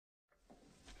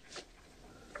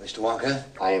Mr. Wonka?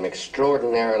 I am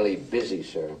extraordinarily busy,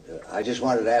 sir. I just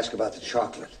wanted to ask about the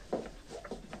chocolate.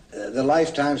 The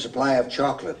lifetime supply of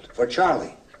chocolate for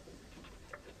Charlie.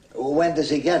 When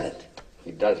does he get it?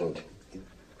 He doesn't.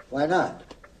 Why not?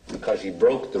 Because he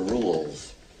broke the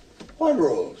rules. What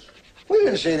rules? We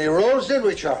didn't see any rules, did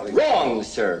we, Charlie? Wrong,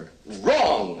 sir.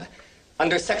 Wrong.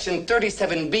 Under Section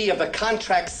 37B of the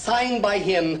contract signed by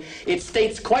him, it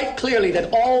states quite clearly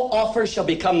that all offers shall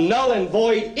become null and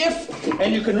void if,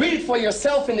 and you can read it for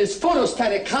yourself in this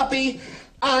photostatic copy,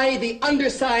 I, the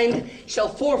undersigned, shall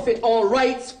forfeit all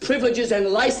rights, privileges, and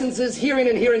licenses herein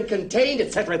and herein contained,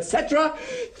 etc., etc.,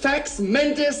 fax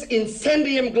mentis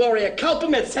incendium gloria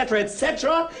culpum, etc.,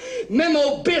 etc.,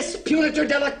 memo bis punitor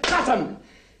delicatum.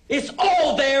 It's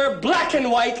all there, black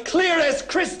and white, clear as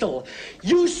crystal.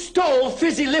 You stole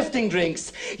fizzy lifting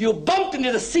drinks. You bumped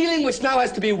into the ceiling, which now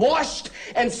has to be washed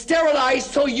and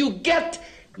sterilized, so you get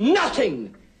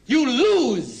nothing. You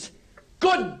lose.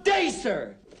 Good day,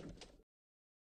 sir.